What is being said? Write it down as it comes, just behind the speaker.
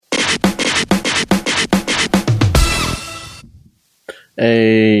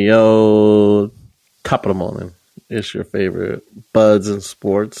Hey, yo, top of the morning. It's your favorite buds and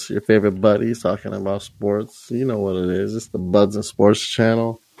sports, your favorite buddies talking about sports. You know what it is. It's the Buds and Sports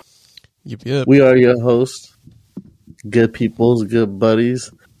channel. Yep. We are your hosts, good peoples, good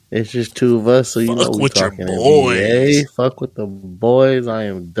buddies. It's just two of us, so you know we talking NBA. Fuck with the boys. I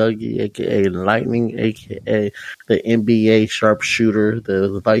am Dougie, aka Lightning, aka the NBA sharpshooter,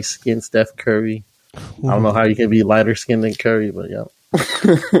 the light skinned Steph Curry. I don't know how you can be lighter skinned than Curry, but yeah.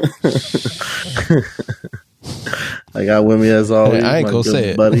 I got with me as always. I ain't gonna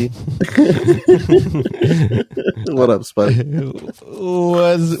say it, buddy. What up, Spuddy?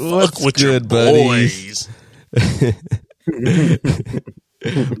 What's good, buddies?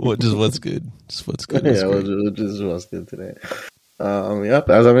 What's good? Just what's good? Yeah, just what's good today. Yep.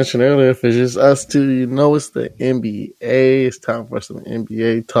 As I mentioned earlier, if it's just us two, you know it's the NBA. It's time for some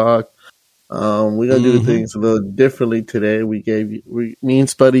NBA talk. We're gonna do things a little differently today. Me and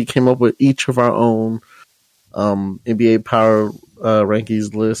Spuddy came up with each of our own NBA power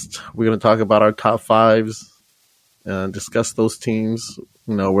rankings list. We're gonna talk about our top fives, discuss those teams,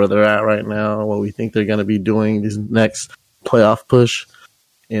 you know, where they're at right now, what we think they're gonna be doing this next playoff push,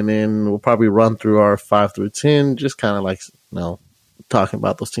 and then we'll probably run through our 5 through 10, just kind of like, you know, talking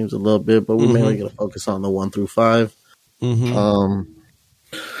about those teams a little bit, but we're mainly gonna focus on the 1 through 5.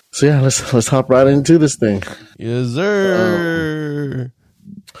 So yeah, let's hop right into this thing. Yes, sir.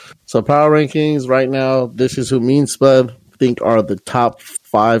 So power rankings right now. This is who me and Spud think are the top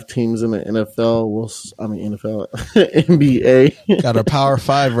 5 teams in the NFL. NBA. Got a power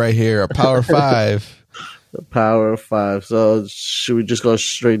 5 right here. A power 5. The power 5. So should we just go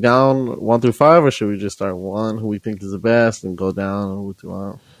straight down 1 through 5, or should we just start 1, who we think is the best, and go down with 2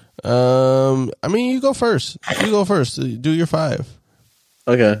 on? I mean, you go first. Do your 5.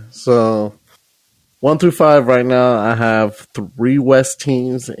 Okay, so 1 through 5 right now, I have 3 West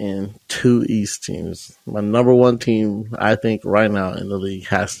teams and 2 East teams. My number 1 team, I think, right now in the league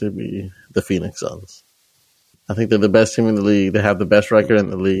has to be the Phoenix Suns. I think they're the best team in the league. They have the best record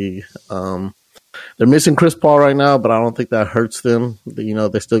in the league. They're missing Chris Paul right now, but I don't think that hurts them. You know,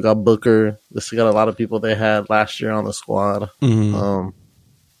 they still got Booker. They still got a lot of people they had last year on the squad.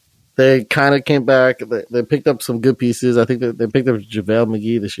 They kind of came back. They picked up some good pieces. I think they picked up JaVale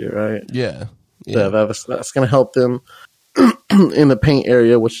McGee this year, right? Yeah. That's going to help them in the paint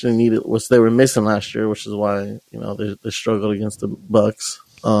area, which they needed, which they were missing last year, which is why, you know, they struggled against the Bucks.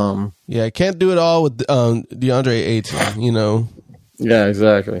 Yeah, can't do it all with DeAndre Ayton, you know. Yeah,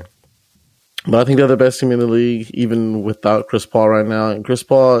 exactly. But I think they're the best team in the league, even without Chris Paul right now. And Chris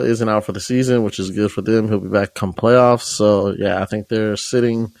Paul isn't out for the season, which is good for them. He'll be back come playoffs. So, yeah, I think they're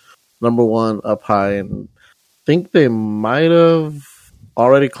sitting number 1 up high, and I think they might have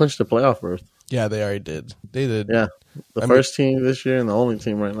already clinched the playoff berth. Yeah, they already did. They did. Yeah, the first team this year and the only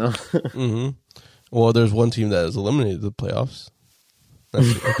team right now. Well, there's one team that has eliminated the playoffs.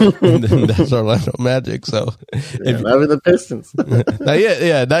 That's Orlando Magic. So, not the Pistons. Not yet.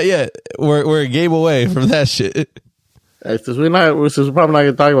 Yeah, not yet. We're a game away from that shit. Hey, since we're probably not going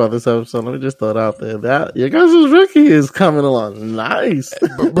to talk about this episode, let me just throw it out there. That your guys' rookie is coming along nice,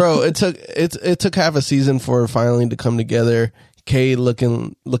 bro. It took half a season for it finally to come together. Cade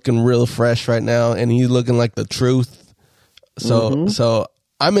looking real fresh right now, and he's looking like the truth. So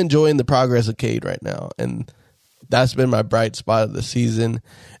I'm enjoying the progress of Cade right now, and that's been my bright spot of the season.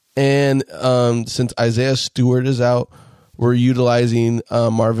 And since Isaiah Stewart is out, we're utilizing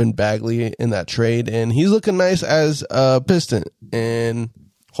Marvin Bagley in that trade, and he's looking nice as a Piston. And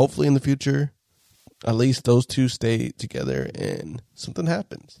hopefully in the future, at least those two stay together and something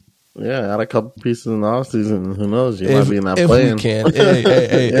happens. Yeah, add a couple pieces in the offseason. Who knows? You might be in that plan. If we can.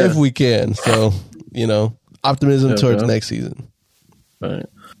 If we can. So, you know, optimism towards next season. Right.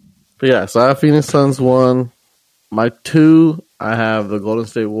 But yeah, so I have Phoenix Suns 1. My 2, I have the Golden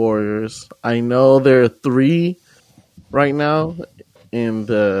State Warriors. I know there are 3 right now in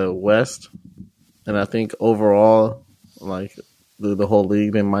the West, and I think overall, like the whole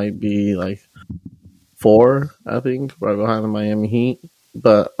league, they might be like 4. I think right behind the Miami Heat,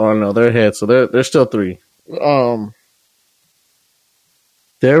 but no, they're ahead, so they're still 3.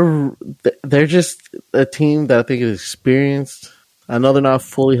 They're just a team that I think is experienced. I know they're not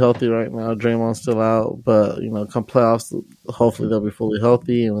fully healthy right now. Draymond's still out, but you know, come playoffs, hopefully they'll be fully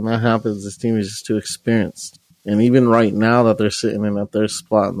healthy. And when that happens, this team is just too experienced. And even right now that they're sitting in at their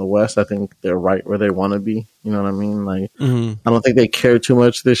spot in the West, I think they're right where they want to be. You know what I mean? Like, I don't think they care too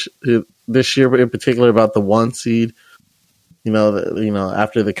much this year, in particular, about the 1 seed. You know,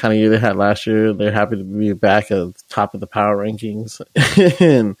 after the kind of year they had last year, they're happy to be back at the top of the power rankings.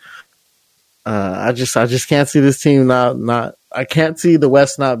 And I just can't see this team not I can't see the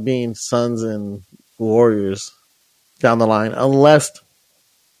West not being Suns and Warriors down the line unless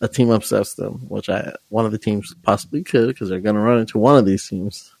a team upsets them, which one of the teams possibly could because they're going to run into one of these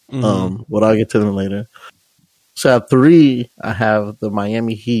teams. But I'll get to them later. So at 3, I have the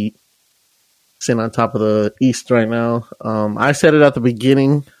Miami Heat sitting on top of the East right now. I said it at the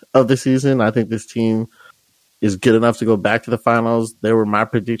beginning of the season. I think this team is good enough to go back to the finals. They were my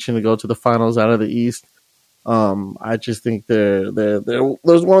prediction to go to the finals out of the East. I just think there's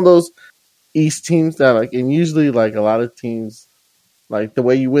one of those East teams that like, and usually like a lot of teams, like the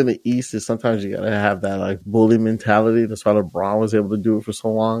way you win the East is sometimes you gotta have that like bully mentality. That's why LeBron was able to do it for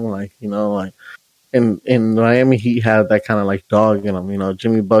so long. Like, you know, like and Miami Heat had that kind of like dog in them. You know,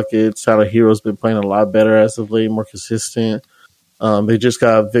 Jimmy Buckets, Tyler Hero's been playing a lot better as of late, more consistent. They just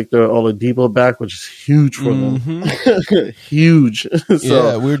got Victor Oladipo back, which is huge for them. Huge.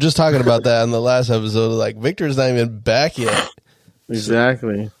 Yeah, we were just talking about that in the last episode. Like Victor's not even back yet.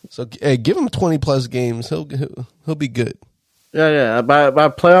 Exactly. So hey, give him 20+ games. He'll be good. Yeah. By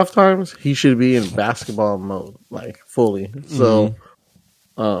playoff times, he should be in basketball mode, like fully. So,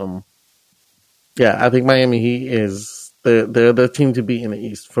 yeah, I think Miami Heat is they're the team to beat in the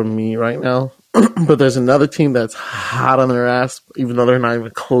East for me right now. But there's another team that's hot on their ass, even though they're not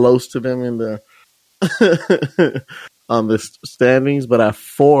even close to them in the on the standings. But at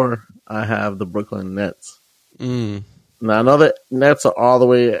 4, I have the Brooklyn Nets. Now I know that Nets are all the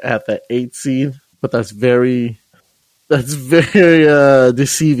way at the 8th seed, but that's very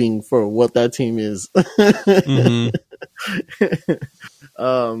deceiving for what that team is.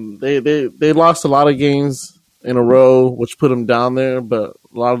 They lost a lot of games in a row, which put them down there. But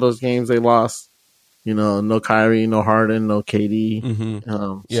a lot of those games they lost, you know, no Kyrie, no Harden, no KD.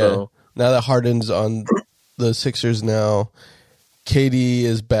 So now that Harden's on the Sixers now, KD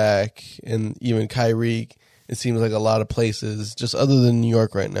is back, and even Kyrie. It seems like a lot of places, just other than New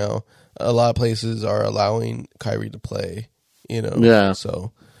York right now, a lot of places are allowing Kyrie to play. You know, yeah.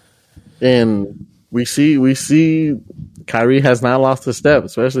 So, and we see Kyrie has not lost a step,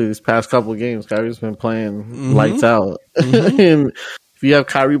 especially these past couple of games. Kyrie's been playing lights out. And if you have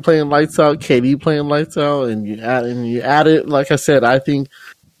Kyrie playing lights out, KD playing lights out, and you add it, like I said, I think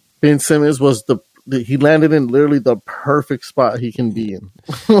Ben Simmons was he landed in literally the perfect spot he can be in.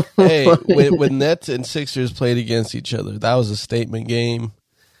 Hey, when Nets and Sixers played against each other, that was a statement game.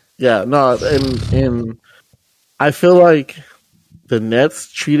 Yeah, no, and I feel like the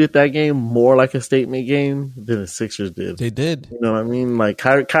Nets treated that game more like a statement game than the Sixers did. They did. You know what I mean? Like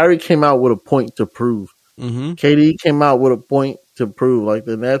Kyrie came out with a point to prove. KD came out with a point to prove. Like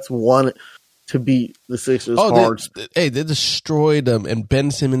the Nets wanted to beat the Sixers hard. They destroyed them, and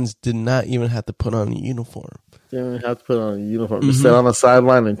Ben Simmons did not even have to put on a uniform. Didn't have to put on a uniform. Just sat on the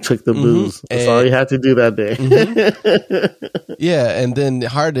sideline and took the booze. That's all he had to do that day. Yeah, and then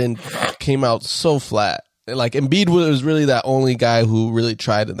Harden came out so flat. Like Embiid was really that only guy who really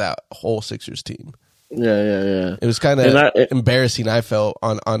tried in that whole Sixers team. Yeah. It was kind of embarrassing, I felt,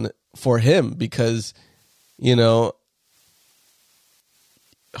 on for him because, you know,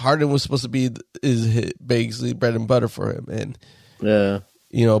 Harden was supposed to be is basically bread and butter for him, and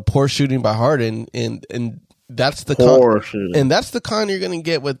you know, poor shooting by Harden, and that's the con you're gonna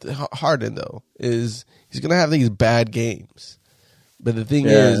get with Harden though is he's gonna have these bad games, but the thing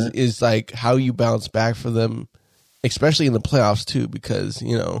is like how you bounce back for them, especially in the playoffs too, because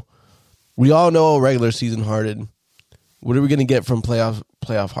you know we all know regular season Harden. What are we gonna get from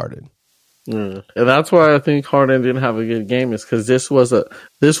playoff Harden? And that's why I think Harden didn't have a good game is because this was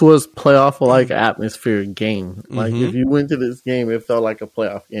playoff like atmosphere game. Like if you went to this game, it felt like a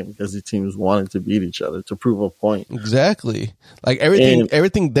playoff game because the teams wanted to beat each other to prove a point. Exactly. Like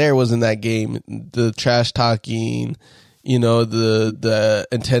everything there was in that game. The trash talking, you know, the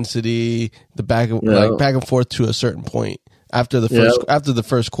intensity, the back and forth to a certain point. After the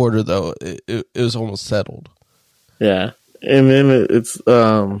first quarter, though, it was almost settled. Yeah, and then it's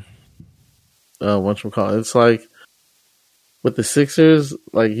whatchamacallit. It's like with the Sixers,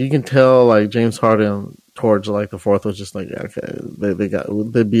 like you can tell, like James Harden towards like the fourth was just like, okay,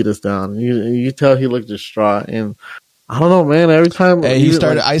 they beat us down. You tell he looked distraught, and I don't know, man. Every time he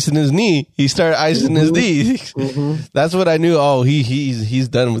started icing his knee, his knee. That's what I knew. Oh, he's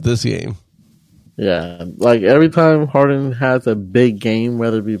done with this game. Yeah, like every time Harden has a big game,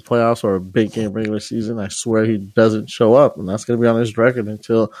 whether it be playoffs or a big game regular season, I swear he doesn't show up, and that's going to be on his record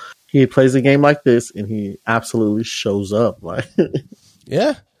until he plays a game like this and he absolutely shows up. Like,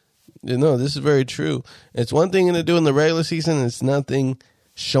 yeah, you know, this is very true. It's one thing to do in the regular season; it's nothing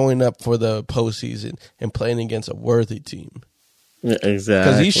showing up for the postseason and playing against a worthy team. Yeah,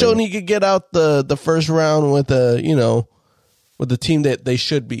 exactly, because he's shown he could get out the first round with a with the team that they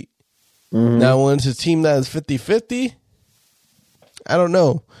should beat. Mm-hmm. Now, when it's a team that is 50-50, I don't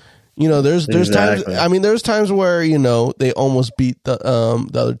know. You know, there's times. I mean, there's times where they almost beat the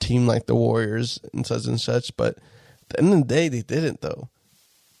other team, like the Warriors and such. But at the end of the day, they didn't though.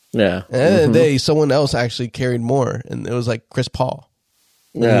 Yeah. At the end of the day, someone else actually carried more, and it was like Chris Paul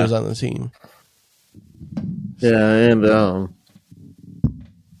when he was on the team. Yeah, and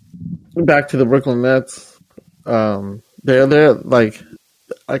back to the Brooklyn Nets. They're like,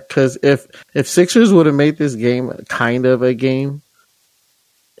 because if Sixers would have made this game kind of a game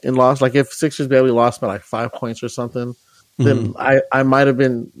and lost, like if Sixers barely lost by like 5 points or something, then I might have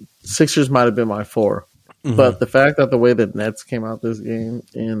been, Sixers might have been my 4. But the fact that the way the Nets came out this game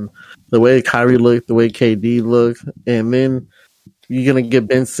and the way Kyrie looked, the way KD looked, and then you're gonna get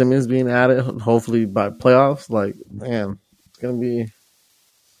Ben Simmons being added, hopefully by playoffs. Like, man, it's gonna be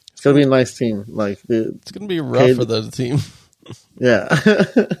a nice team. Like, it's gonna be rough for the team. Yeah,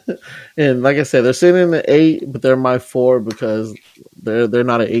 and like I said, they're sitting in the 8, but they're my 4 because they're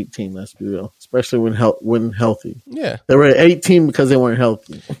not an 8 team. Let's be real, especially when healthy. Yeah, they were an 8 team because they weren't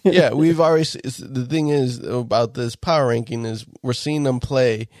healthy. Yeah, we've already. The thing is about this power ranking is we're seeing them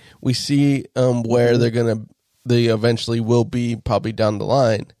play. We see where they eventually will be probably down the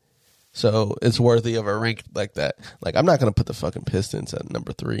line. So it's worthy of a rank like that. Like, I'm not gonna put the fucking Pistons at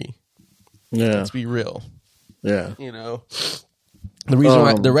number 3. Yeah, let's be real. Yeah, the reason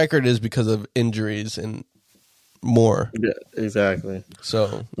why the record is because of injuries and more. Yeah, exactly.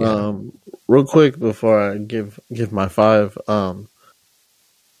 So, real quick before I give my 5,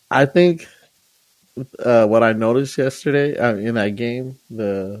 I think what I noticed yesterday in that game,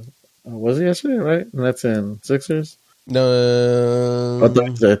 was it yesterday, right? And that's in Sixers. No,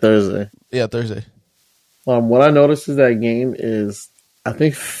 Thursday. Yeah, Thursday. What I noticed in that game is I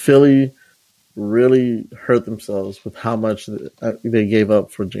think Philly really hurt themselves with how much they gave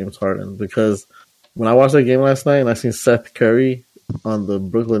up for James Harden, because when I watched that game last night and I seen Seth Curry on the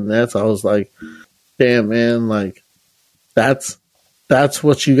Brooklyn Nets, I was like, damn, man, like that's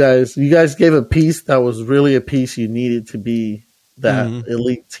what you guys gave a piece that was really a piece you needed to be that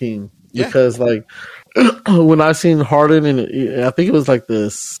elite team. Yeah. Because like when I seen Harden, and I think it was like the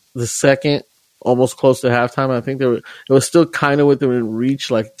second, almost close to halftime, I think it was still kind of within reach,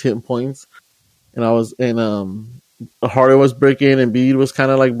 like 10 points. And Harden was breaking, and Embiid was kind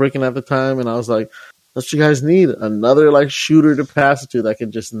of like breaking at the time, and I was like, "That's what you guys need, another like shooter to pass it to that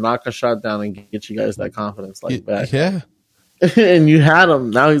can just knock a shot down and get you guys that confidence like back." Yeah, and you had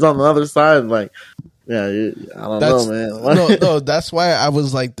him. Now he's on the other side. Like, yeah, I don't know, man. no, that's why I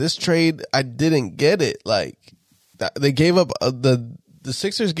was like, this trade, I didn't get it. Like, they gave up the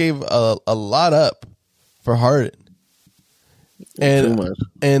Sixers gave a lot up for Harden.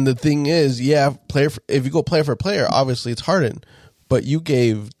 And the thing is, if you go player for player, obviously it's Harden, but you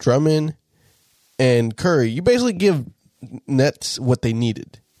gave Drummond and Curry. You basically give Nets what they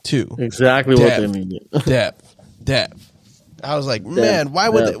needed too. Exactly what they needed. Depth. I was like, man, why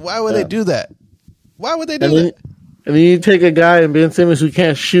would they do that? Why would they do that? And then you take a guy in Ben Simmons who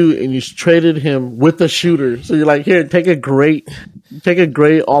can't shoot, and you traded him with a shooter. So you're like, here, take a great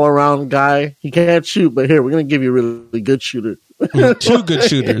all around guy. He can't shoot, but here, we're gonna give you a really good shooter. 2 good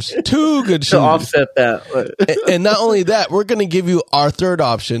shooters. 2 good shooters to offset that. and not only that, we're going to give you our 3rd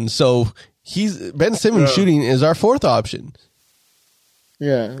option. So Ben Simmons shooting is our 4th option.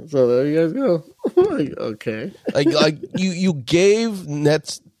 Yeah. So there you guys go. Like, okay. like you gave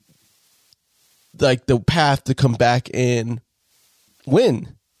Nets like the path to come back and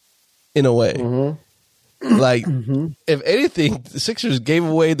win in a way. Mm-hmm. Like, if anything, the Sixers gave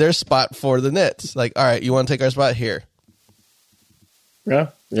away their spot for the Nets. Like, all right, you want to take our spot here?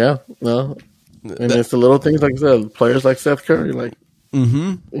 Yeah, no, and it's the little things, like I said, players like Seth Curry, like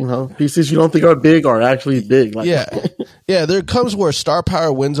pieces you don't think are big are actually big. Like, yeah. There comes where star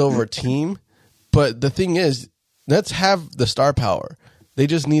power wins over a team, but the thing is, Nets have the star power. They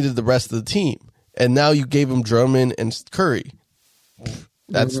just needed the rest of the team, and now you gave them Drummond and Curry.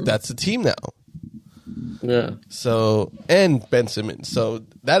 That's the team now. Yeah. So, and Ben Simmons. So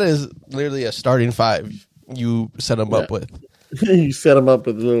that is literally a starting 5 you set them up with. You set them up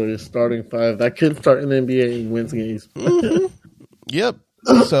with literally a starting 5 that could start in the NBA and wins games. Yep.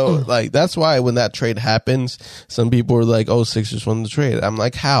 So, like, that's why when that trade happens, some people are like, "Oh, Sixers won the trade." I'm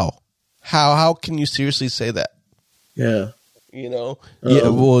like, "How? How can you seriously say that?" Yeah. Yeah.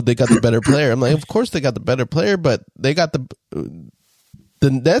 Well, they got the better player. I'm like, of course they got the better player, but they got the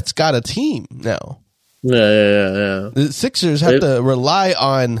Nets got a team now. Yeah. The Sixers have to rely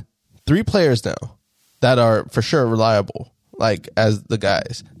on 3 players now that are for sure reliable. Like, as the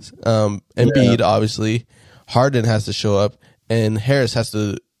guys, Embiid, obviously, Harden has to show up, and Harris has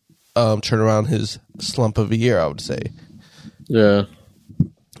to turn around his slump of a year, I would say. Yeah.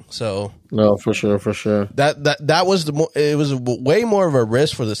 So no, for sure. That was it was way more of a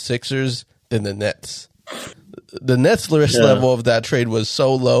risk for the Sixers than the Nets. The Nets risk level of that trade was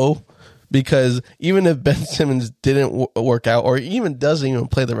so low because even if Ben Simmons didn't work out or even doesn't even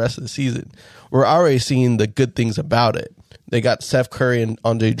play the rest of the season, we're already seeing the good things about it. They got Seth Curry and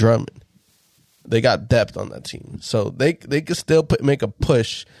Andre Drummond. They got depth on that team, so they could still make a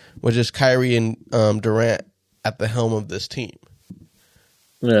push with just Kyrie and Durant at the helm of this team.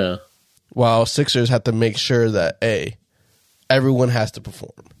 Yeah. While Sixers have to make sure that everyone has to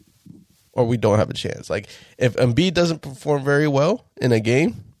perform, or we don't have a chance. Like if Embiid doesn't perform very well in a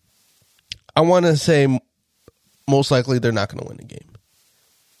game, I want to say most likely they're not going to win the game.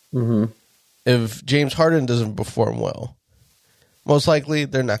 Mm-hmm. If James Harden doesn't perform well, most likely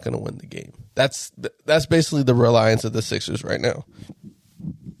they're not going to win the game. That's basically the reliance of the Sixers right now.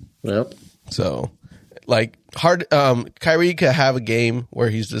 Yep. So, like, Kyrie could have a game where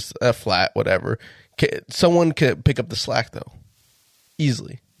he's just flat, whatever. Someone could pick up the slack though,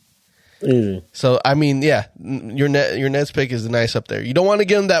 easily. Easy. So, I mean, yeah, your Nets pick is nice up there. You don't want to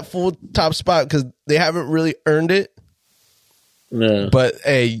give them that full top spot because they haven't really earned it. Yeah. But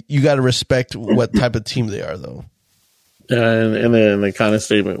hey, you got to respect what type of team they are, though. Yeah, and then the kind of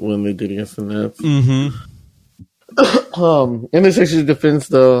statement when they did against the Nets. Mm-hmm. In the Sixers' defense,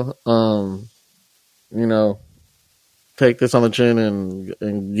 though, you know, take this on the chin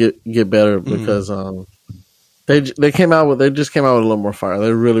and get better because they just came out with a little more fire.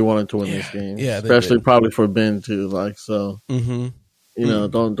 They really wanted to win this game, especially probably for Ben too. Like so, you know,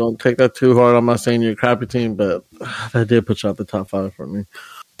 don't take that too hard. I'm not saying you're a crappy team, but that did put you out the top 5 for me.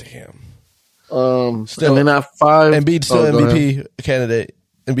 Damn. Still, and then at 5, Embiid still MVP candidate.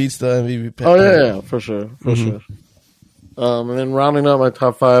 Embiid still MVP. Oh yeah, for sure. And then rounding up my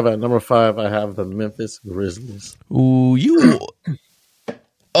top 5 at number 5, I have the Memphis Grizzlies. Ooh, you!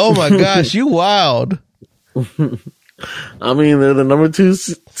 Oh my gosh, you wild! I mean, they're the number 2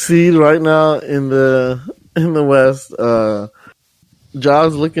 seed right now in the West.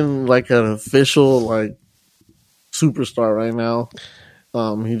 Ja's looking like an official superstar right now.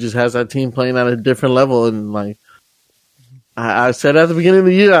 He just has that team playing at a different level, and I said at the beginning of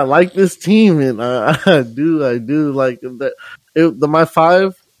the year, I like this team, and I do like that. My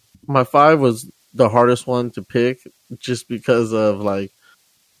five was the hardest one to pick, just because of like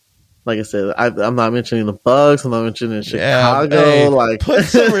I said, I'm not mentioning the Bucks, I'm not mentioning Chicago. Put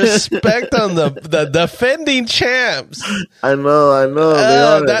some respect on the defending champs. I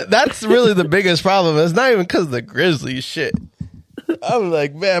know. That's really the biggest problem. It's not even because of the Grizzlies shit. I'm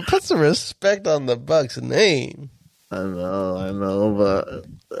like, man, put some respect on the Bucks name. I know, but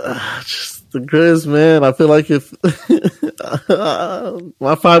just the Grizz, man. I feel like if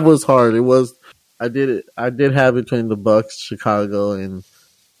my 5 was hard, I did have between the Bucks, Chicago, and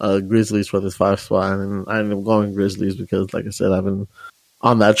Grizzlies for this 5 spot, and I ended up going Grizzlies because, like I said, I've been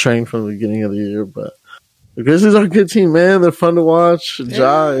on that train from the beginning of the year. But the Grizzlies are a good team, man. They're fun to watch.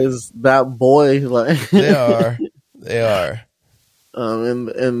 Ja is that boy. They are.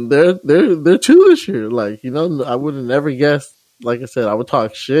 And they're 2 this year. I would have never guessed. Like I said, I would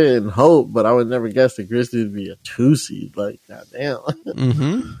talk shit and hope, but I would never guess the Grizzlies would be a 2 seed. Goddamn.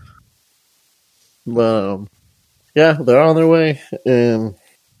 Mm-hmm. But yeah, they're on their way, and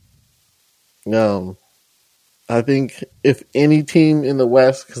I think if any team in the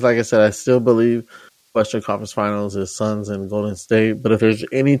West, because like I said, I still believe Western Conference Finals is Suns and Golden State. But if there's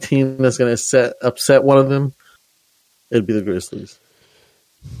any team that's going to upset one of them, it'd be the Grizzlies.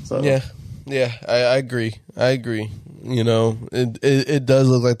 So yeah, I agree. You know, it does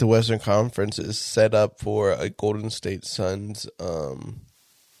look like the Western Conference is set up for a Golden State Suns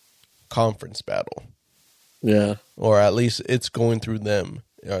conference battle. Yeah, or at least it's going through them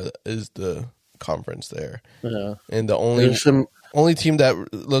is the conference there. Yeah, and the only team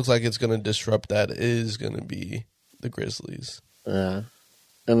that looks like it's going to disrupt that is going to be the Grizzlies. Yeah.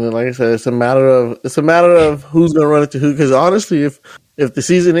 And then, like I said, it's a matter of who's going to run into who. Because honestly, if the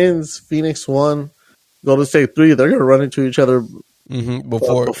season ends, Phoenix 1, Golden State 3, they're going to run into each other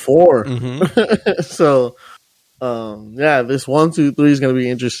before. Mm-hmm. So, this 1, 2, 3 is going to be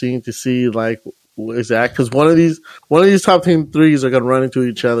interesting to see exact, because one of these top team threes are going to run into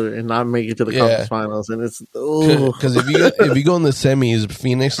each other and not make it to the conference finals, and it's because if you go in the semis,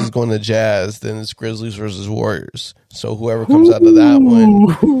 Phoenix is going to Jazz, then it's Grizzlies versus Warriors. So whoever comes out of that one,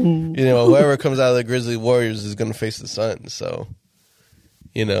 whoever comes out of the Grizzlies Warriors is going to face the Suns. So,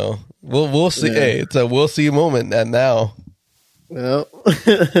 we'll see. Yeah. Hey, it's a we'll see moment. And now, Well, like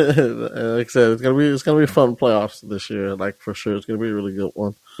I said, it's gonna be fun playoffs this year. Like for sure, it's gonna be a really good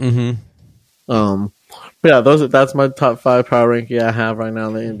one. Um, but yeah, that's my top 5 power ranking I have right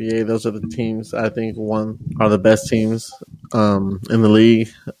now in the NBA. Those are the teams I think are the best teams in the league.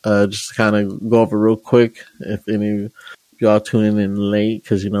 Just to kind of go over real quick, if any of y'all tuning in late,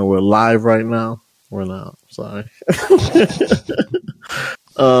 because we're live right now. We're not. Sorry.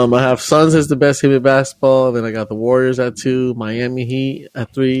 I have Suns as the best team in basketball. Then I got the Warriors at 2, Miami Heat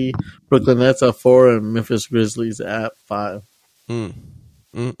at 3, Brooklyn Nets at 4, and Memphis Grizzlies at 5.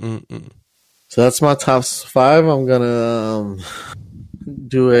 So that's my top 5. I'm gonna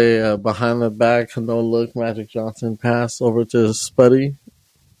do a behind the back, no look Magic Johnson pass over to Spuddy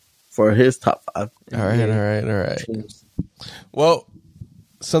for his top 5. All right. Teams. Well,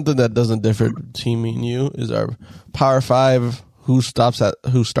 something that doesn't differ between me and you is our Power 5. Who starts at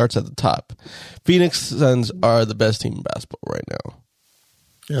the top? Phoenix Suns are the best team in basketball right now.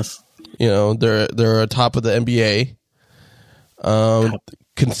 Yes, they're atop of the NBA.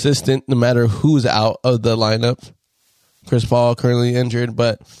 Consistent no matter who's out of the lineup. Chris Paul currently injured,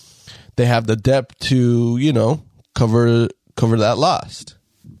 but they have the depth to cover that loss.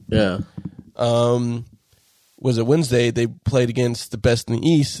 Yeah. Was it Wednesday? They played against the best in the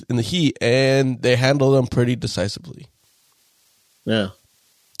East in the Heat, and they handled them pretty decisively. Yeah.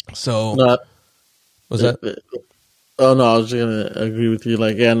 So, was that? Oh no, I was just gonna agree with you.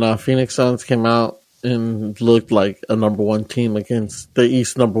 Phoenix Suns came out and looked like a number 1 team against the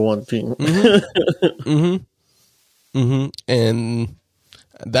East number 1 team. And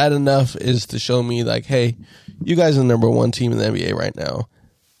that enough is to show me hey, you guys are the number 1 team in the NBA right now.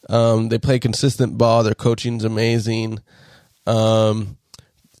 They play consistent ball. Their coaching's amazing.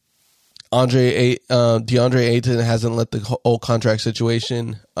 DeAndre Ayton hasn't let the whole contract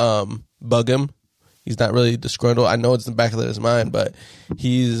situation bug him. He's not really disgruntled. I know it's in the back of his mind, but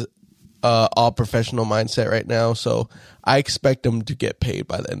he's all professional mindset right now. So I expect him to get paid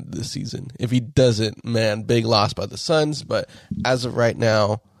by the end of the season. If he doesn't, man, big loss by the Suns. But as of right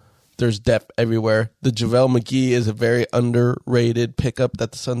now, there's depth everywhere. The JaVale McGee is a very underrated pickup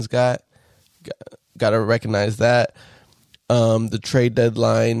that the Suns got. Got to recognize that. The trade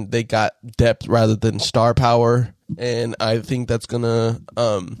deadline, they got depth rather than star power. And I think that's going to,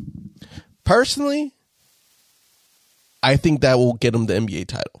 personally, I think that will get them the NBA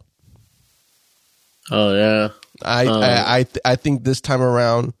title. Oh, yeah. I think this time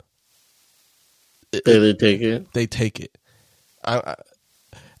around, they take it. They take it.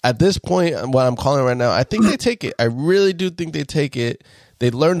 At this point, what I'm calling right now, I think they take it. I really do think they take it.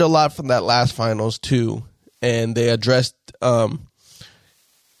 They learned a lot from that last finals, too. And they addressed those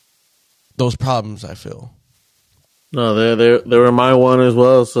problems, I feel. No, they were my one as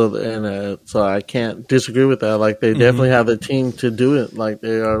well. So I can't disagree with that. They definitely have the team to do it.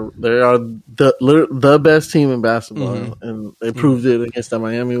 They are the best team in basketball, and they proved it against that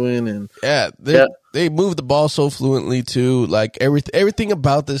Miami win. And they move the ball so fluently too. Everything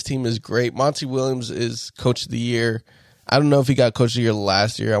about this team is great. Monty Williams is coach of the year. I don't know if he got coach of the year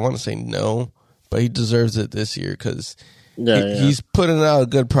last year. I want to say no, but he deserves it this year because he's putting out a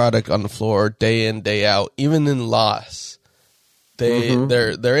good product on the floor day in, day out. Even in loss,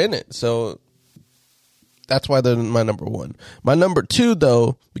 they're in it. So that's why they're my number 1. My number 2,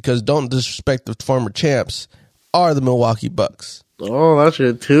 though, because don't disrespect the former champs, are the Milwaukee Bucks. Oh, that's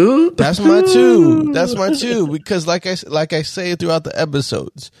your 2? That's my 2. That's my 2 because like I say throughout the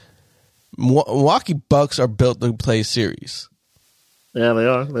episodes, Milwaukee Bucks are built to play series. Yeah, they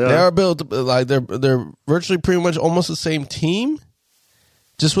are. They are built they're virtually pretty much almost the same team,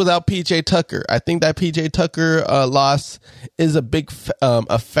 just without PJ Tucker. I think that PJ Tucker loss is a big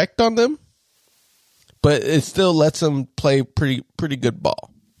effect on them, but it still lets them play pretty good ball.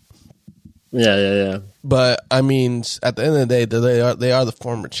 Yeah. But I mean, at the end of the day, they are the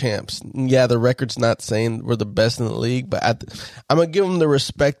former champs. Yeah, the record's not saying we're the best in the league, but I'm gonna give them the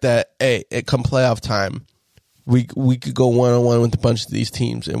respect that it come playoff time. We could go 1-on-1 with a bunch of these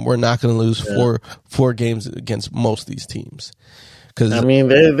teams, and we're not going to lose four games against most of these teams. Because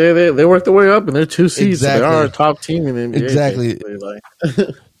they work their way up, and they're 2 seeds. Exactly. So they are a top team in the NBA. Exactly.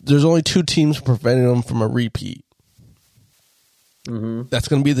 There's only 2 teams preventing them from a repeat. That's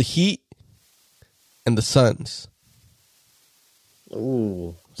going to be the Heat and the Suns.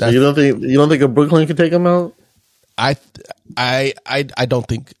 Ooh. So you don't think a Brooklyn can take them out? I don't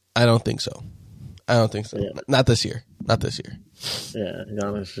think so. I don't think so. Yeah. Not this year. Yeah,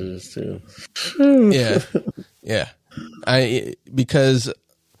 Giannis is too. Yeah. Because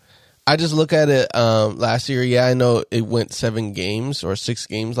I just look at it last year. Yeah, I know it went 7 games or 6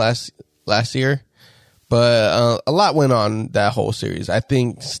 games last year, But a lot went on that whole series. I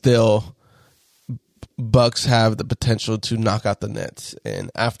think still Bucks have the potential to knock out the Nets. And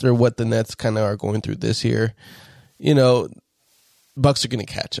after what the Nets kind of are going through this year, you know, Bucks are going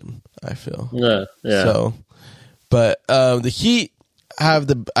to catch them, I feel. Yeah. So, but the Heat have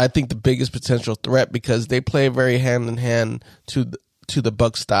I think the biggest potential threat because they play very hand in hand to the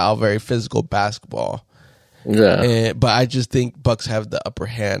Bucks style, very physical basketball. Yeah. But I just think Bucks have the upper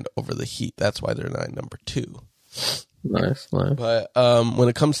hand over the Heat. That's why they're not number 2. Nice. But when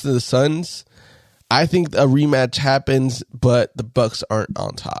it comes to the Suns, I think a rematch happens, but the Bucks aren't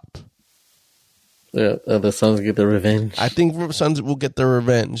on top. Yeah, the Suns get their revenge. I think the Suns will get their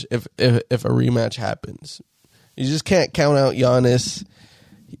revenge if a rematch happens. You just can't count out Giannis.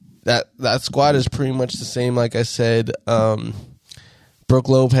 That squad is pretty much the same, like I said. Brook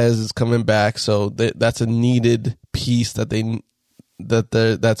Lopez is coming back, so that's a needed piece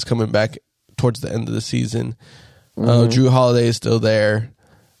that's coming back towards the end of the season. Drew Holiday is still there.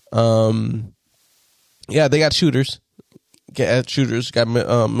 Yeah, they got shooters. Got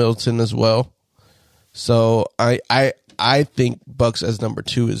Middleton as well. So I think Bucks as number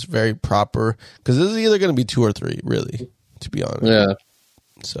 2 is very proper because this is either going to be 2 or 3, really, to be honest. Yeah.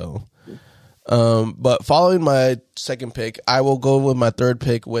 So. But following my second pick, I will go with my third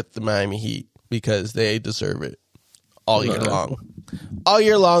pick with the Miami Heat because they deserve it all year long. All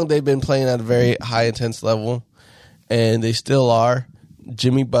year long, they've been playing at a very high intense level, and they still are.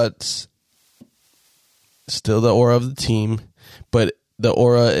 Jimmy Butts, still the aura of the team, but the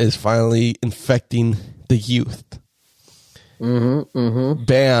aura is finally infecting the youth.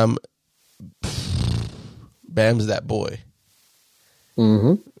 Bam. Bam's that boy.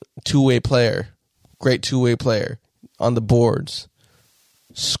 Two-way player, great two-way player on the boards,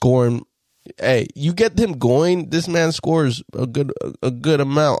 scoring. Hey, you get him going, this man scores a good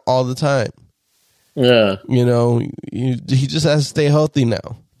amount all the time. Yeah, you know, he just has to stay healthy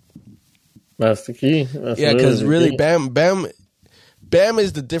now. That's the key. Because really, Bam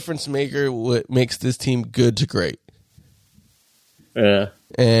is the difference maker. What makes this team good to great. Yeah,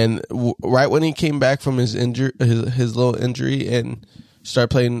 and right when he came back from his injury, his little injury, and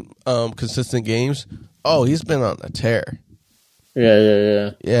start playing consistent games. Oh, he's been on a tear.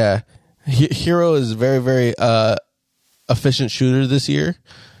 Yeah. Hero is very, very efficient shooter this year.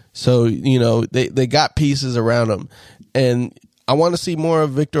 So, you know, they got pieces around him. And I want to see more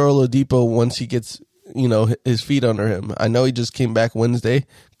of Victor Oladipo once he gets, you know, his feet under him. I know he just came back Wednesday.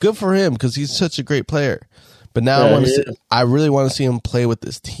 Good for him because he's such a great player. But now I really want to see him play with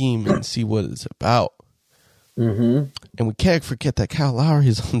this team and see what it's about. And we can't forget that Kyle Lowry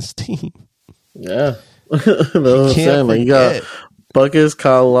is on this team. Yeah. That's what I'm saying. Like, you got Buckets,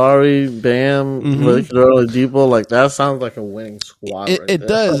 Kyle Lowry, Bam, Victor Oladipo. Like, that sounds like a winning squad. It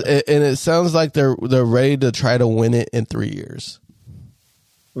does. And it sounds like they're ready to try to win it in 3 years.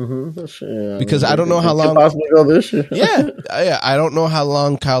 Because I don't know how long. Possibly go this year. yeah. I don't know how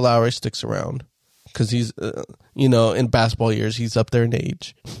long Kyle Lowry sticks around. Because he's, you know, in basketball years, he's up there in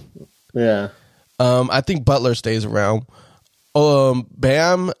age. Yeah. I think Butler stays around.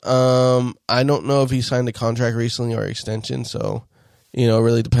 Bam, I don't know if he signed a contract recently or extension, so, you know, it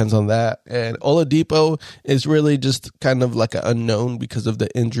really depends on that. And Oladipo is really just kind of like an unknown because of the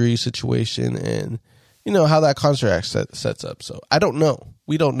injury situation and, you know, how that contract sets up. So I don't know.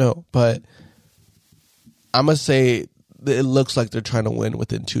 We don't know. But I'm going to say that it looks like they're trying to win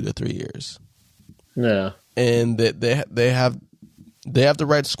within 2 to 3 years. Yeah. And that they have the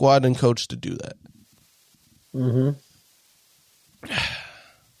right squad and coach to do that.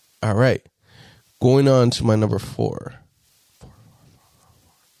 All right. Going on to my number 4.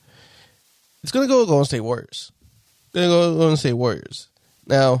 It's going to go Golden State Warriors. Golden State Warriors.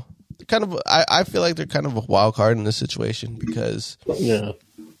 Now, kind of, I feel like they're kind of a wild card in this situation because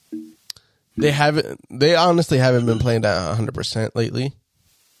they honestly haven't been playing at 100% lately.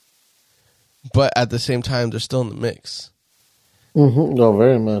 But at the same time, they're still in the mix. No,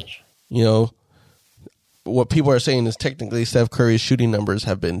 very much. You know, what people are saying is technically Steph Curry's shooting numbers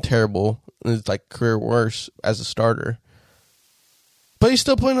have been terrible. It's like career worst as a starter. But he's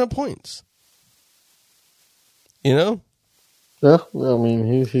still putting up points. You know? Yeah, I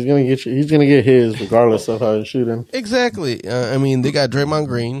mean, he's gonna get you, he's gonna get his regardless of how he's shooting. Exactly. I mean, they got Draymond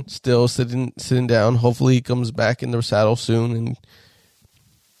Green still sitting down. Hopefully, he comes back in the saddle soon and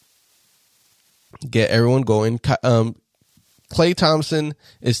get everyone going. Klay Thompson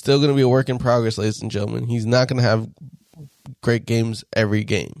is still going to be a work in progress, ladies and gentlemen. He's not going to have great games every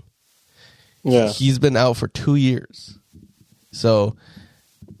game. Yeah, he's been out for 2 years, so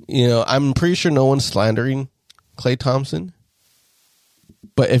you know I'm pretty sure no one's slandering Klay Thompson.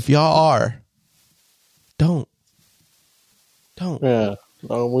 But if y'all are, Don't. Yeah.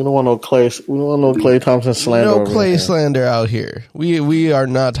 No, we don't want no Clay. We don't want no Clay Thompson slander. No Clay slander out here. We are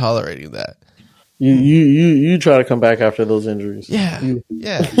not tolerating that. You try to come back after those injuries. Yeah.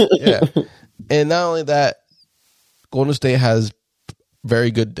 Yeah. And not only that, Golden State has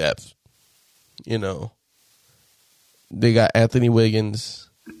very good depth. You know, they got Anthony Wiggins.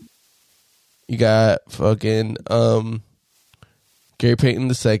 You got fucking Gary Payton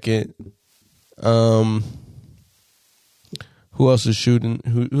II. Who else is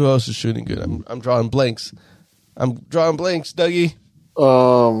shooting? Who else is shooting good? I'm drawing blanks. Dougie.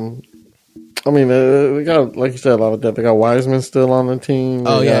 I mean, we got, like you said, a lot of depth. They got Wiseman still on the team.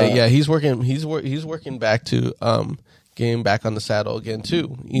 Yeah. He's working back to getting back on the saddle again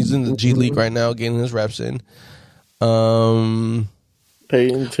too. He's in the G League right now, getting his reps in. Payton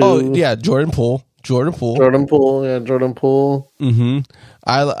too. Oh yeah, Jordan Poole. Jordan Poole. Mm-hmm.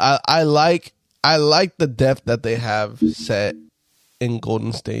 I like the depth that they have set in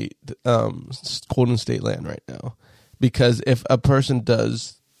Golden State land right now, because if a person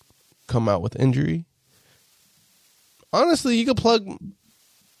does come out with injury, honestly, you could plug,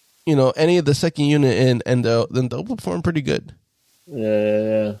 any of the second unit in, and they'll perform pretty good.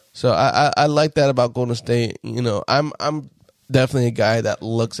 Yeah. So I like that about Golden State. I'm definitely a guy that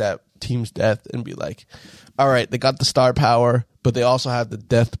looks at teams' depth and be like, all right, they got the star power, but they also have the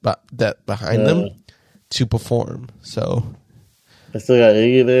depth behind them to perform. So they still got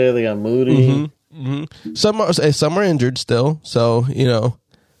Iggy there. They got Moody. Some are injured still, so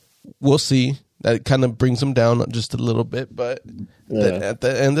we'll see. That kind of brings them down just a little bit, but at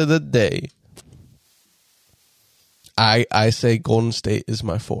the end of the day, I say Golden State is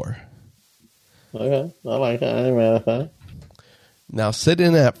my 4. Okay, I like that. I ain't mad at that. Now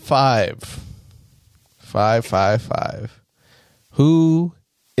sitting at 5. Who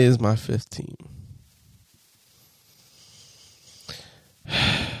is my 5th team?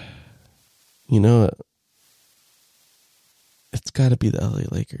 It's got to be the LA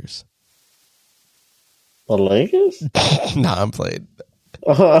Lakers. The Lakers? Nah, I'm playing.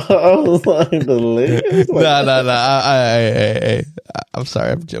 I was like, the Lakers? No. I'm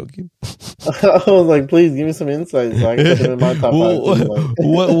sorry, I'm joking. I was like, please give me some insight so I can put them in my top 5.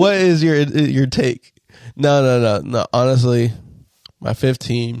 What is your take? No. Honestly, my 5th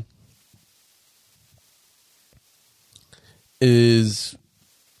team is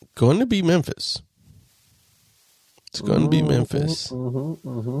going to be Memphis. It's going to be Memphis.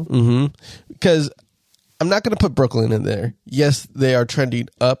 Because I'm not going to put Brooklyn in there. Yes, they are trending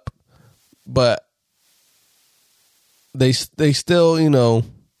up, but they still,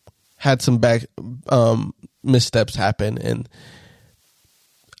 had some back missteps happen, and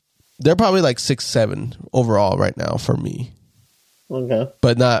they're probably like 6-7 overall right now for me. Okay,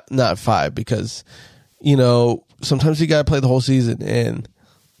 but not 5, because sometimes you gotta play the whole season, and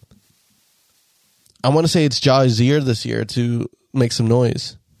I want to say it's Ja's year this year to make some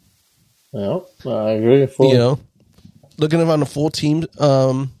noise. Yeah, I agree. Fully. Looking around the full team,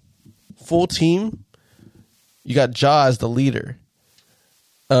 you got Ja as the leader,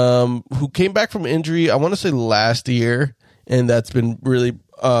 who came back from injury, I want to say last year, and that's been really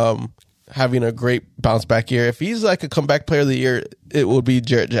having a great bounce back year. If he's like a comeback player of the year, it would be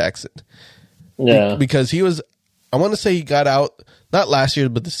Jarrett Jackson. Yeah, because he was, I want to say he got out not last year,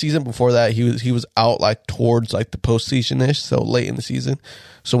 but the season before that, he was out like towards like the postseason ish, so late in the season.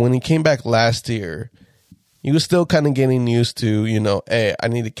 So when he came back last year, he was still kind of getting used to, hey, I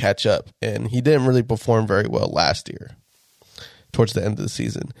need to catch up, and he didn't really perform very well last year towards the end of the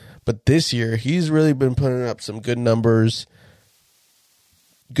season. But this year, he's really been putting up some good numbers.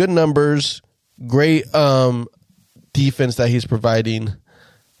 Great defense that he's providing.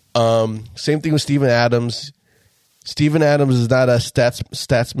 Same thing with Steven Adams. Steven Adams is not a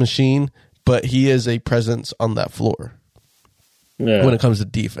stats machine, but he is a presence on that floor when it comes to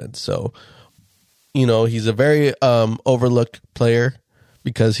defense. So, he's a very overlooked player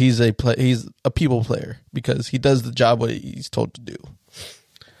because he's a people player, because he does the job what he's told to do.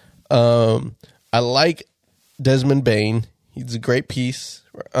 I like Desmond Bane. He's a great piece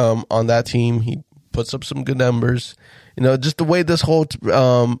on that team. He puts up some good numbers. Just the way this whole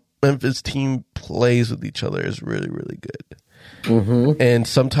Memphis team plays with each other is really, really good. Mm-hmm. And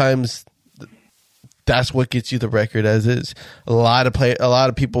sometimes that's what gets you the record as is. A lot of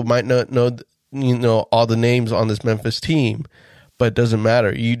people might not know all the names on this Memphis team, but it doesn't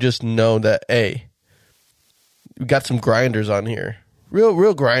matter. You just know that, hey, we got some grinders on here.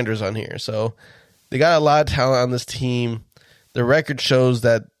 Real grinders on here. So they got a lot of talent on this team. The record shows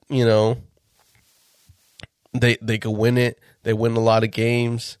that, they could win it. They win a lot of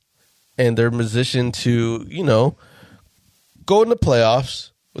games. and they're positioned to, go in the playoffs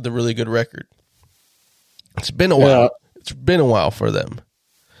with a really good record. It's been a while. Yeah. It's been a while for them.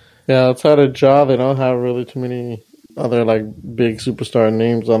 Yeah, outside of Ja, they don't have really too many other like big superstar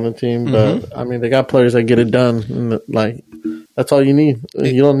names on the team. But I mean, they got players that get it done. And, that's all you need.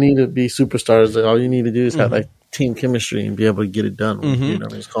 You don't need to be superstars. All you need to do is have like team chemistry and be able to get it done. You know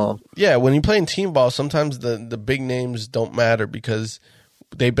what it's called. Yeah, when you're playing team ball, sometimes the big names don't matter because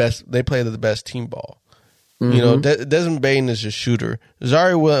they play the best team ball. Desmond Bane is a shooter.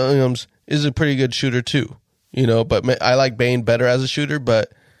 Zaire Williams is a pretty good shooter too. But I like Bane better as a shooter.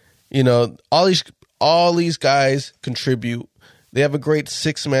 But all these guys contribute. They have a great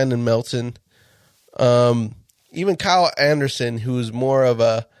 6-man in Melton. Even Kyle Anderson, who's more of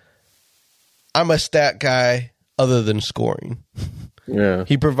I'm a stat guy other than scoring. Yeah,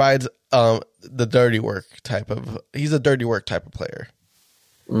 he provides the dirty work type of. He's a dirty work type of player.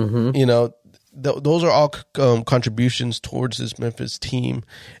 Those are all contributions towards this Memphis team,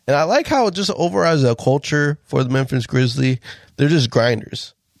 and I like how just overall as a culture for the Memphis Grizzlies, they're just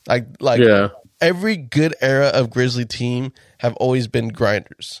grinders. Every good era of Grizzly team have always been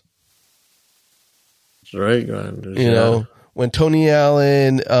grinders. Right, grinders. When Tony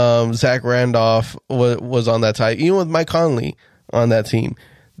Allen, Zach Randolph was on that side, even with Mike Conley on that team,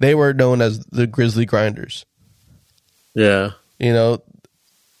 they were known as the Grizzly Grinders. Yeah,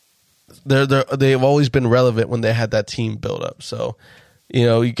 they've always been relevant when they had that team built up. So,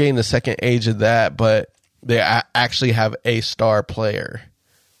 you gain the second age of that, but they actually have a star player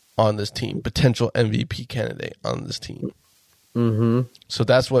on this team, potential MVP candidate on this team. So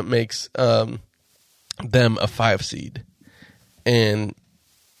that's what makes them a 5 seed. And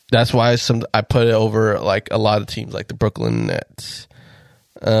that's why I put it over like a lot of teams like the Brooklyn Nets,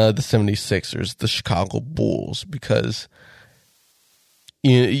 the 76ers, the Chicago Bulls, because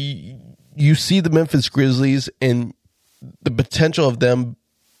you see the Memphis Grizzlies and the potential of them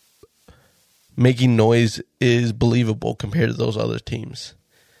making noise is believable compared to those other teams.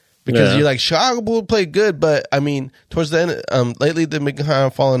 Because you're like, Chicago Bulls play good, but I mean, towards the end, lately they've been kind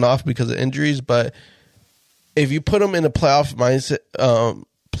of falling off because of injuries, but if you put them in a playoff mindset,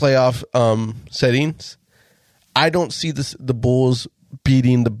 settings, I don't see the Bulls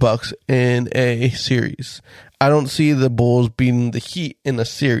beating the Bucks in a series. I don't see the Bulls beating the Heat in a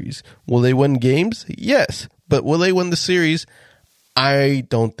series. Will they win games? Yes, but will they win the series? I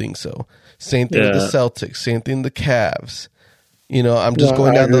don't think so. Same thing with the Celtics. Same thing with the Cavs. I'm just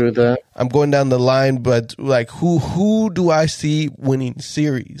going down I'm going down the line, but like who do I see winning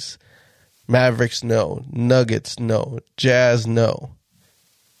series? Mavericks, no. Nuggets, no. Jazz, no.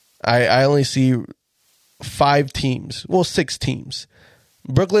 I only see 5 teams. Well, 6 teams.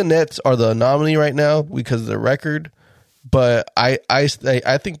 Brooklyn Nets are the anomaly right now because of their record, but I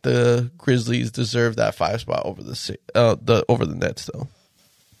think the Grizzlies deserve that 5 spot over the Nets though.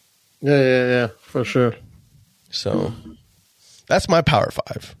 Yeah, for sure. So that's my Power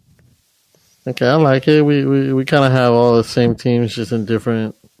 5. Okay, I like it. We kind of have all the same teams, just in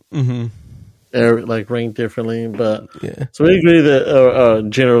different. Like ranked differently, but so we agree that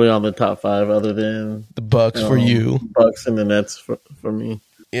generally on the top 5, other than the Bucks for you, Bucks and the Nets for me.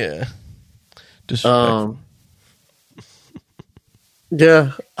 Yeah, yeah.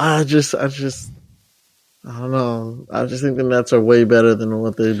 I don't know. I just think the Nets are way better than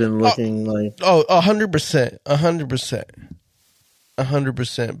what they've been looking like. 100%,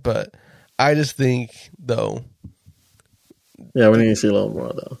 100%. But I just think though. Yeah, we need to see a little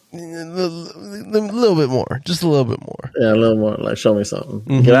more, though. A little bit more, just a little bit more. Yeah, a little more. Like, show me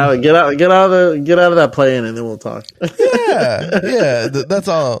something. Get out of that play-in, and then we'll talk. yeah. That's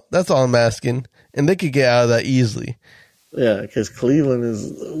all I'm asking, and they could get out of that easily. Yeah, because Cleveland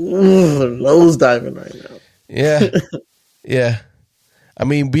is nose diving right now. Yeah. I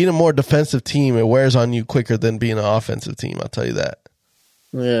mean, being a more defensive team, it wears on you quicker than being an offensive team. I'll tell you that.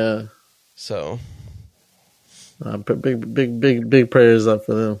 Yeah. So. Big prayers up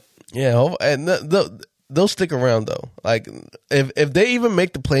for them. Yeah, and they'll stick around though. Like if they even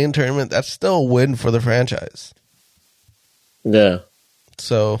make the play-in tournament, that's still a win for the franchise. Yeah.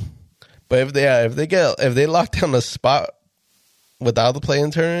 So, but if they lock down a spot without the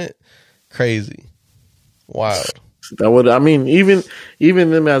play-in tournament, crazy, wild. That would, I mean, even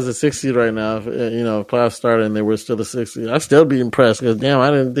them as a 6 seed right now, if playoffs started and they were still a 6 seed, I'd still be impressed because damn,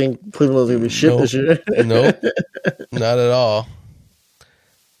 I didn't think Cleveland was gonna be shit this year. Nope, not at all.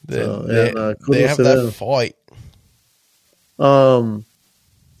 They have that fight. So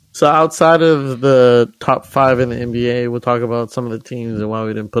outside of the top 5 in the NBA, we'll talk about some of the teams and why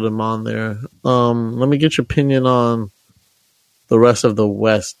we didn't put them on there. Let me get your opinion on the rest of the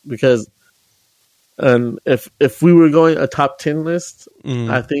West, because and if we were going a top 10 list,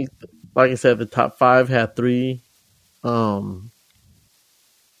 I think, like I said, the top 5 had 3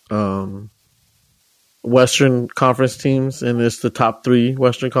 Western Conference teams, and it's the top 3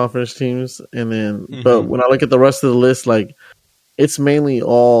 Western Conference teams, and then but when I look at the rest of the list, like it's mainly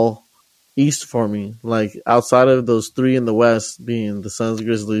all East for me. Like outside of those 3 in the West being the Suns,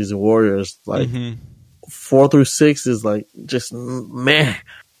 Grizzlies, and Warriors, like 4 through 6 is like just meh.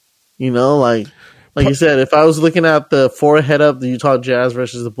 You know, like you said, if I was looking at the 4 head up, the Utah Jazz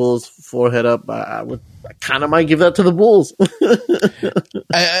versus the Bulls 4 head up, I kind of might give that to the Bulls.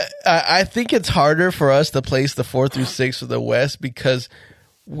 I think it's harder for us to place the 4 through 6 for the West because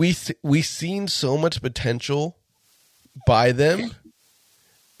we seen so much potential by them,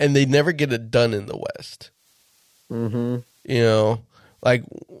 and they never get it done in the West. Mm-hmm. You know, like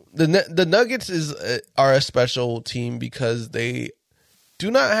the Nuggets are a special team because they do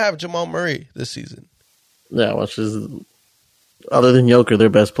not have Jamal Murray this season. Yeah, which is, other than Joker, their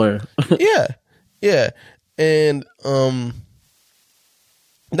best player. Yeah. And not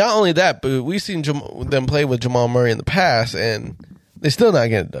only that, but we've seen them play with Jamal Murray in the past, and they still not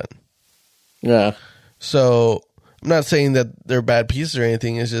get it done. Yeah. So I'm not saying that they're bad pieces or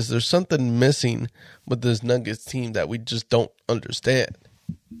anything. It's just there's something missing with this Nuggets team that we just don't understand.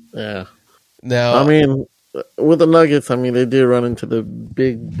 Yeah. Now, I mean, with the Nuggets, I mean, they did run into the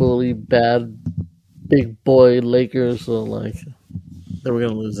big bully, bad, big boy Lakers, so like they were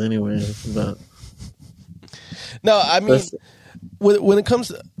gonna lose anyway. But no, I mean, when it comes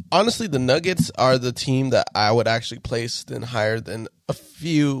to, honestly, the Nuggets are the team that I would actually place higher than a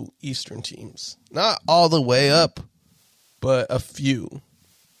few Eastern teams. Not all the way up, but a few.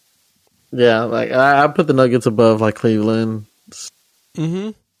 Yeah, like I put the Nuggets above like Cleveland. Mm-hmm.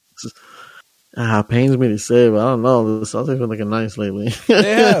 It pains me to say, but I don't know. The Celtics been looking nice lately.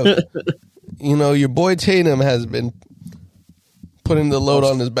 They have. You know, your boy Tatum has been putting the load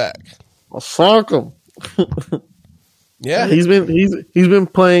on his back. I'll sock him. Yeah, he's been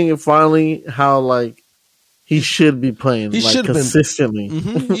playing finally how like he should be playing. He like, should have consistently.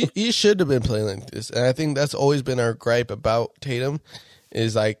 He should have been playing like this, and I think that's always been our gripe about Tatum,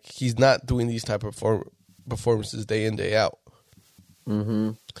 is like he's not doing these type of performances day in day out.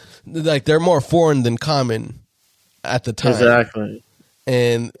 Mm-hmm. Like they're more foreign than common at the time. Exactly.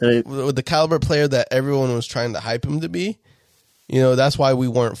 And with the caliber player that everyone was trying to hype him to be, you know, that's why we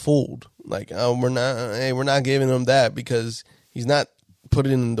weren't fooled. Like, we're not giving him that because he's not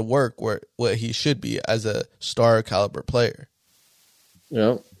putting in the work what he should be as a star caliber player.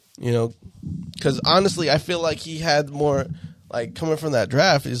 Yep. You know, because honestly, I feel like he had more, like coming from that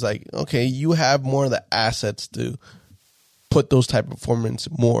draft is like, okay, you have more of the assets to put those type of performance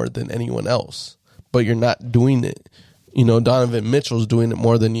more than anyone else, but you're not doing it. You know, Donovan Mitchell's doing it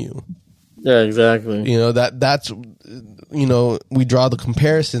more than you. Yeah, exactly. You know, that's, you know, we draw the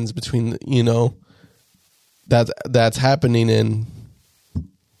comparisons between, you know, that's happening, and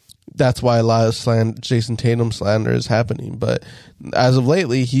that's why a lot of Jason Tatum slander is happening. But as of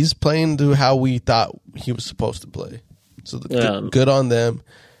lately, he's playing to how we thought he was supposed to play. So good on them.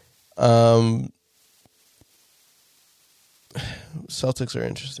 Celtics are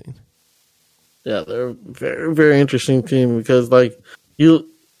interesting. Yeah, they're a very, very interesting team because, like, you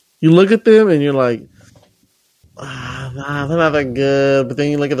look at them and you're like, nah, they're not that good. But then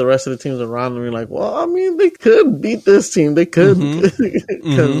you look at the rest of the teams around them and you're like, well, I mean, they could beat this team. They could.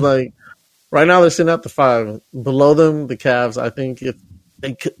 Because, like, right now they're sitting at the 5. Below them, the Cavs, I think if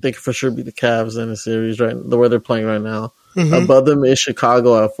they could for sure beat the Cavs in the series, right? The way they're playing right now. Above them is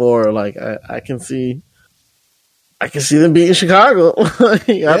Chicago at 4. Like, I can see them beating Chicago. I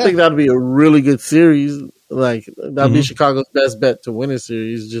think that'd be a really good series. Like, that'd be Chicago's best bet to win a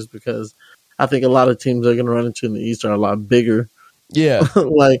series, just because I think a lot of teams they're going to run into in the East are a lot bigger. Yeah.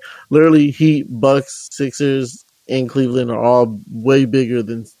 Like, literally, Heat, Bucks, Sixers, and Cleveland are all way bigger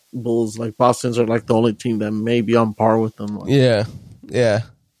than Bulls. Like, Boston's are like the only team that may be on par with them. Like, yeah.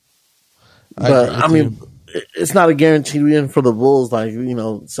 But, I mean, it's not a guaranteed win for the Bulls. Like, you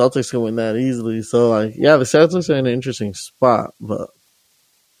know, Celtics can win that easily. So, like, yeah, the Celtics are in an interesting spot. But,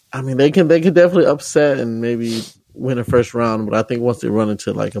 I mean, they can definitely upset and maybe win a first round. But I think once they run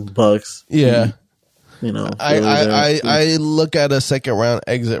into, like, a Bucks, yeah, you know. I look at a second round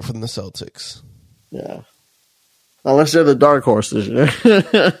exit from the Celtics. Yeah. Unless they're the dark horses. I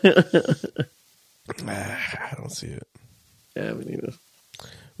don't see it. Yeah, me neither.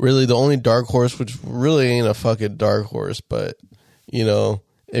 Really, the only dark horse, which really ain't a fucking dark horse, but, you know,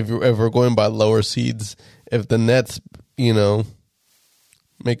 if we're going by lower seeds, if the Nets, you know,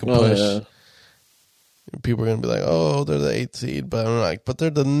 make a push, People are gonna be like, "Oh, they're the 8th seed," but I'm like, "But they're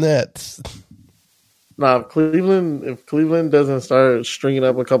the Nets." Now, if Cleveland doesn't start stringing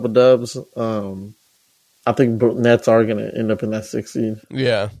up a couple dubs, I think Nets are going to end up in that 6th seed.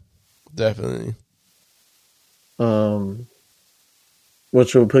 Yeah, definitely.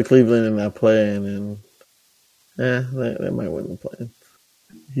 Which will put Cleveland in that play, and they might win the play.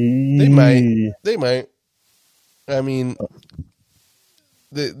 They might. I mean,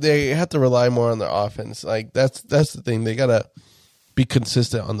 they have to rely more on their offense. Like that's the thing. They gotta be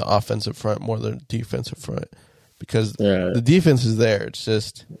consistent on the offensive front more than the defensive front, because the defense is there. It's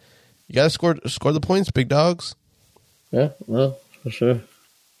just you gotta score the points, big dogs. Yeah, no, for sure.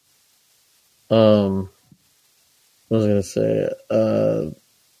 What was I gonna say?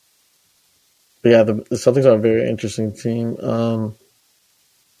 But yeah, the Celtics are a very interesting team.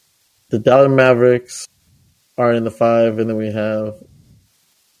 The Dallas Mavericks are in the 5, and then we have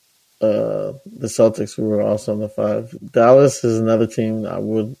the Celtics, who are also in the 5. Dallas is another team I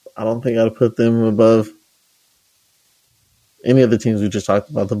don't think I'd put them above any of the teams we just talked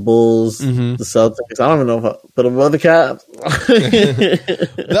about. The Bulls, the Celtics. I don't even know if I put them above the Cavs.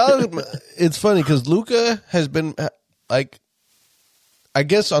 It's funny because Luka has been like, I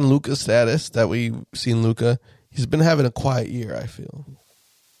guess on Luka's status that we've seen Luka, he's been having a quiet year, I feel.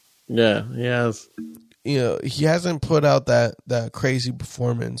 Yeah, he has. You know, he hasn't put out that crazy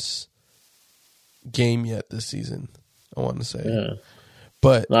performance game yet this season, I want to say. Yeah.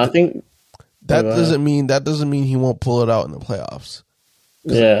 But no, I think that doesn't mean he won't pull it out in the playoffs.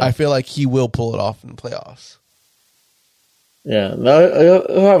 Yeah. I feel like he will pull it off in the playoffs. Yeah, no,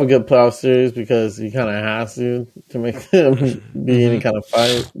 he'll have a good playoff series because he kind of has to make them be any kind of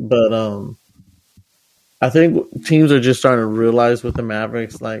fight. But I think teams are just starting to realize with the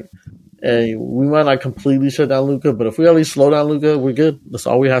Mavericks, like, hey, we might not completely shut down Luka, but if we at least slow down Luka, we're good. That's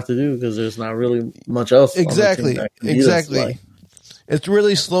all we have to do because there's not really much else. Exactly. It's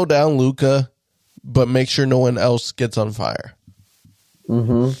really slow down Luka, but make sure no one else gets on fire.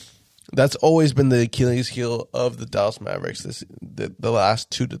 Mm-hmm. That's always been the Achilles heel of the Dallas Mavericks the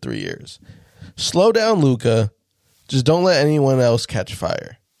last 2 to 3 years. Slow down Luka, just don't let anyone else catch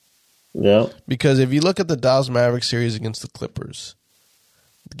fire. Yeah. Because if you look at the Dallas Mavericks series against the Clippers,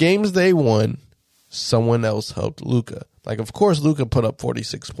 the games they won, someone else helped Luka. Like, of course, Luka put up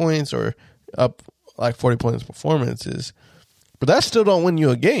 46 points or up like 40 points performances, but that still don't win you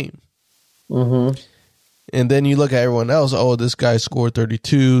a game. Mm-hmm. And then you look at everyone else. Oh, this guy scored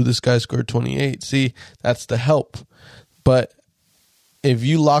 32. This guy scored 28. See, that's the help. But if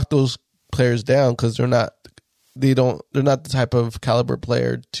you lock those players down because they're not the type of caliber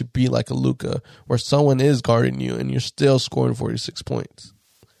player to be like a Luka, where someone is guarding you and you're still scoring 46 points.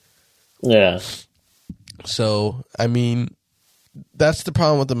 Yeah. So, I mean, that's the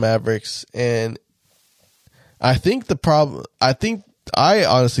problem with the Mavericks. And I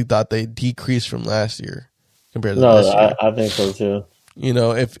honestly thought they decreased from last year compared to last year. I think so too. You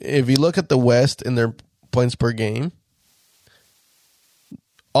know, if you look at the West and their points per game,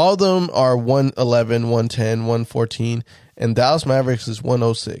 all of them are 111, 110, 114, and Dallas Mavericks is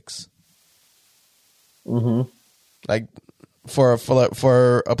 106. Mm-hmm. Like for a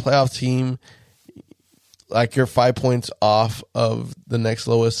playoff team, like you're 5 points off of the next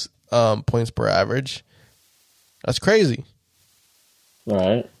lowest points per average. That's crazy.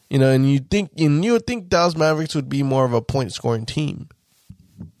 Right. You know, and you would think Dallas Mavericks would be more of a point scoring team.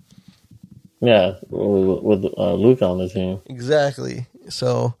 Yeah, with Luka on the team. Exactly.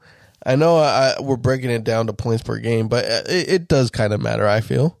 So I know we're breaking it down to points per game, but it does kind of matter, I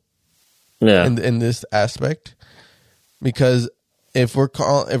feel. Yeah. In this aspect, because if we're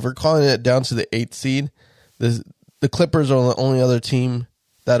calling it down to the 8th seed, the Clippers are the only other team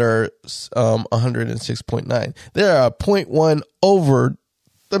that are 106.9. They're a 0.1 over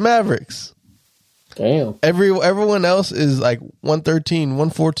the Mavericks. Damn. Everyone else is like 113,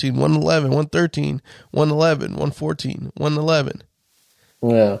 114, 111, 113, 111, 114, 111.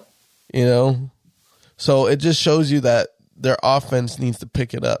 Yeah. You know? So it just shows you that their offense needs to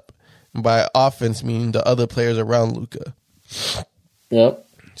pick it up. And by offense, meaning the other players around Luka. Yep.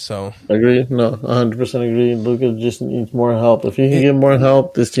 So agree. No, 100% agree. Luka just needs more help. If he can get more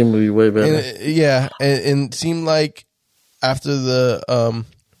help, this team will be way better. And it seemed like after the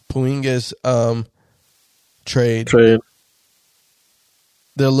Poingas trade,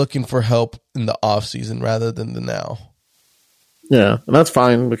 they're looking for help in the off season rather than the now. Yeah, and that's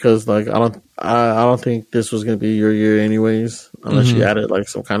fine because like I don't think this was going to be your year anyways, unless you added like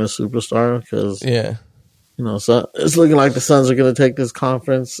some kind of superstar. Because you know, so it's looking like the Suns are going to take this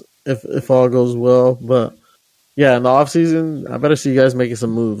conference if all goes well. But yeah, in the offseason, I better see you guys making some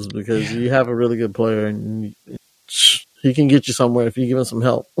moves because you have a really good player and he can get you somewhere if you give him some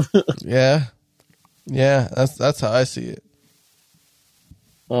help. Yeah. That's how I see it.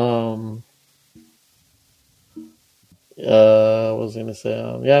 What was I gonna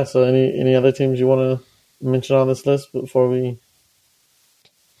say? Yeah. So, any other teams you want to mention on this list before we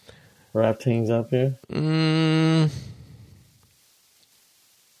wrap things up here?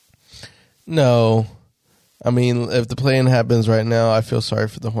 No. I mean, if the play-in happens right now, I feel sorry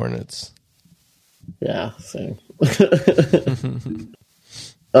for the Hornets. Yeah, same.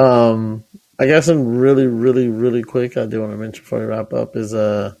 I guess in really, really, really quick, I do want to mention before we wrap up is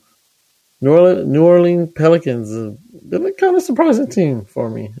New Orleans Pelicans. They're a kind of surprising team for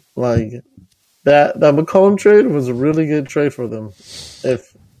me. Like that McCollum trade was a really good trade for them.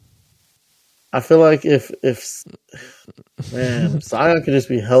 I feel like if Zion could just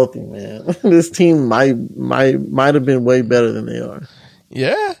be healthy, man, this team might have been way better than they are.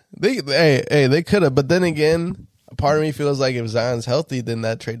 Yeah, they could have, but then again, a part of me feels like if Zion's healthy, then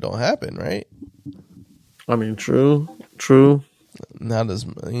that trade don't happen, right? I mean, true. Now this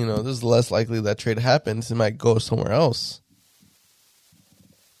is less likely that trade happens. It might go somewhere else.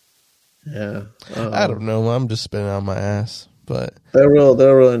 Yeah, I don't know. I'm just spinning on my ass, but they're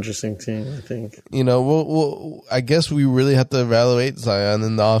a real interesting team. I think I guess we really have to evaluate Zion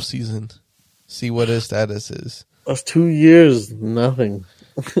in the offseason, see what his status is. That's 2 years, nothing.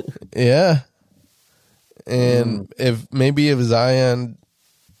 Yeah, and if Zion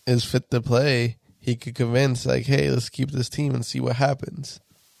is fit to play, he could convince like, hey, let's keep this team and see what happens.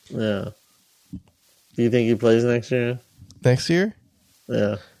 Yeah. Do you think he plays next year? Next year?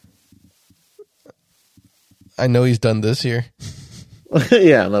 Yeah. I know he's done this year.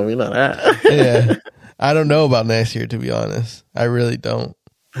 Yeah, no, we know that. Yeah. I don't know about next year, to be honest. I really don't.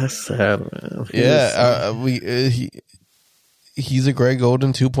 That's sad, man. He's a Greg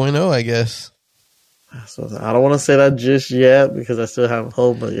Oden 2.0, I guess. So I don't want to say that just yet because I still have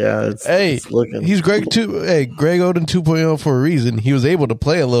hope, but yeah, it's looking. He's Greg Oden 2.0 for a reason. He was able to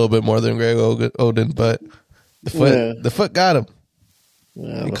play a little bit more than Greg Oden, but the foot got him.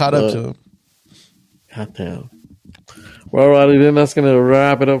 Yeah, it caught up to him. Goddamn. Well, Roddy, then that's going to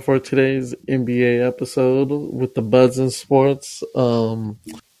wrap it up for today's NBA episode with the Buds in Sports.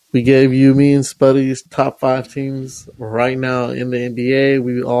 We gave you, me and Spuddy's top 5 teams right now in the NBA.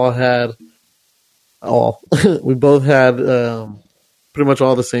 We both had pretty much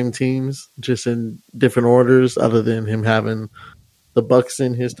all the same teams, just in different orders, other than him having the Bucks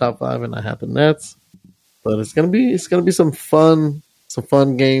in his top 5 and I had the Nets. But it's gonna be some fun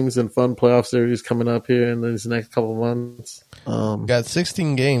games and fun playoff series coming up here in these next couple of months. Got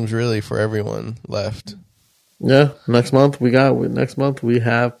 16 games really for everyone left. Yeah, next month we have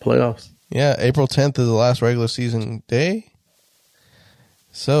playoffs. Yeah, April 10th is the last regular season day.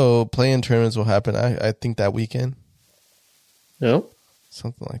 So play-in tournaments will happen, I think, that weekend. Yep.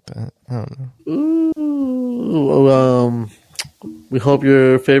 Something like that. I don't know. Ooh, we hope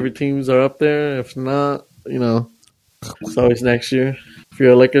your favorite teams are up there. If not, it's always next year. If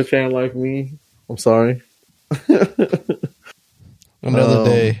you're a Lakers fan like me, I'm sorry.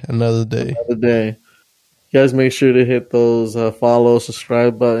 Another day. You guys make sure to hit those follow,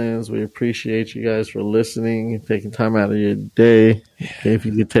 subscribe buttons. We appreciate you guys for listening and taking time out of your day. Okay, if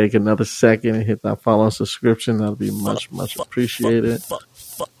you could take another second and hit that follow subscription, that would be much, much appreciated.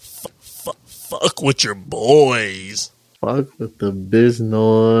 Fuck with your boys. Fuck with the biz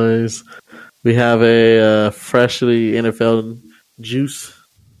noise. We have a freshly NFL Juice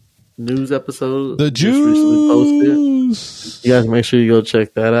news episode. The Juice. Recently posted. You guys make sure you go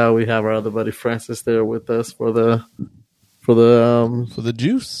check that out. We have our other buddy Francis there with us for the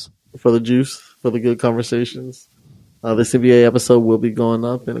juice. For the good conversations. This NBA episode will be going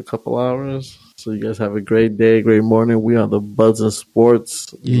up in a couple hours. So you guys have a great day, great morning. We are the Buds in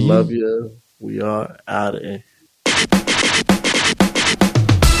Sports. We love you. We are out of here.